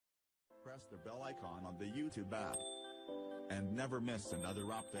press the bell icon on the YouTube app and never miss another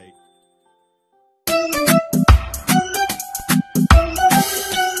update.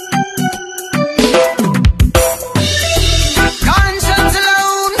 Conscience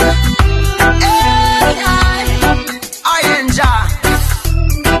alone, I and Jah.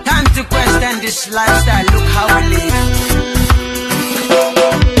 Time to question this lifestyle, look how we live.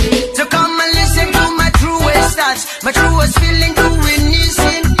 So come and listen to my truest thoughts, my truest feeling, doing is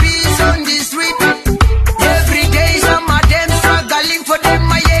in peace on the street. Every day some of them struggling for them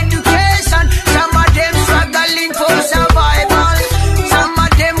my education, some of them struggling for survival. Some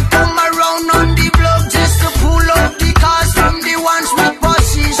of them come around on the block just to pull up the cars from the ones with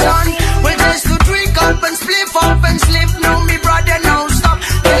position. Well, just to drink up and split up and slip. No, me brother, no stop.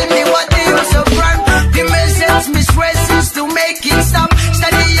 Tell me what they use of crime. The message me stress is to make it stop.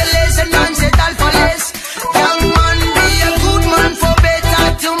 Study your lesson and settle for less. Young man, be a good man for better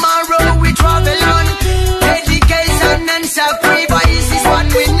tomorrow. We travel on. Dedication and sacrifice is what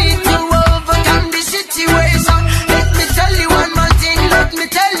we need to overcome the situation. Let me tell you one more thing. Let me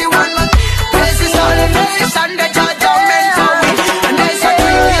tell you one more. This is all the days and the judgment for we. And there's a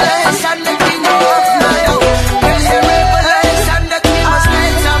tribulation that we know of now. There's a revelation that we must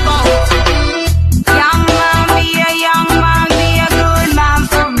let about. Young man, be a good man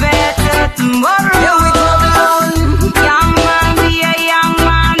for better tomorrow. Here we travel on. Young man, be a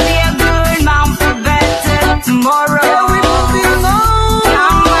good man for better tomorrow. Here we moving on.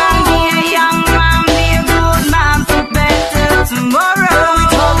 Young man, be a good man for better tomorrow. Here we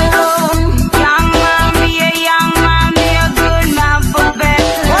travel on. Young man, be a good man for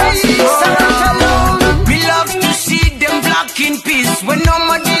better tomorrow. We love to see them black in peace. When no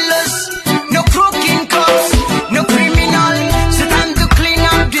more dealers, no crooking cops, no criminal. So time to clean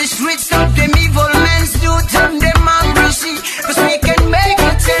up the streets. Stop them evil men's do turn them angry. See, cause we can make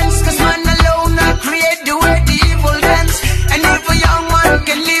a sense. Cause man alone I create the way the evil dance. And if a young man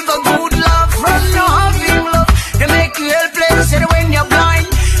can live a good life from no having love, they make you helpless. And when you're blind,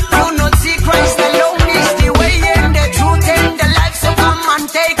 you not see Christ alone is the way and the truth and the life. So come and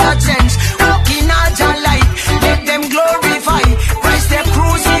take a chance. Walk in I Jah light, let them glorify Christ, they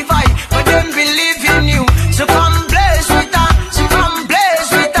crucify, but them believe in you. So come bless with her, so come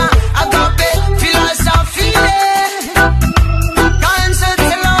bless with her. Agape philosophy, conscience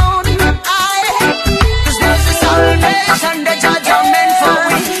alone, cause there's a salvation, the judgment for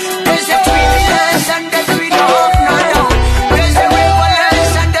we. There's a tribulation that we don't know. There's a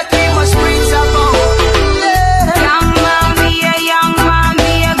revelation that we must preach about. Young man, be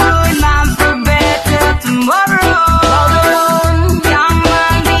a good man for better tomorrow. Young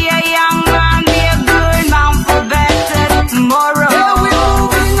man, be a good man for better tomorrow. Here we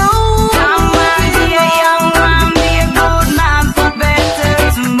moving on. Young man, be a good man for better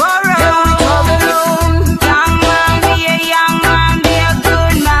tomorrow. Here we travel on. Young man, be a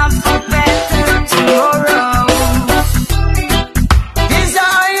good man for better tomorrow. This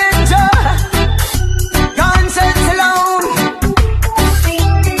I and Jah, conscience alone.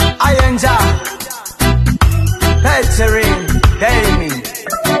 I and Jah, victory.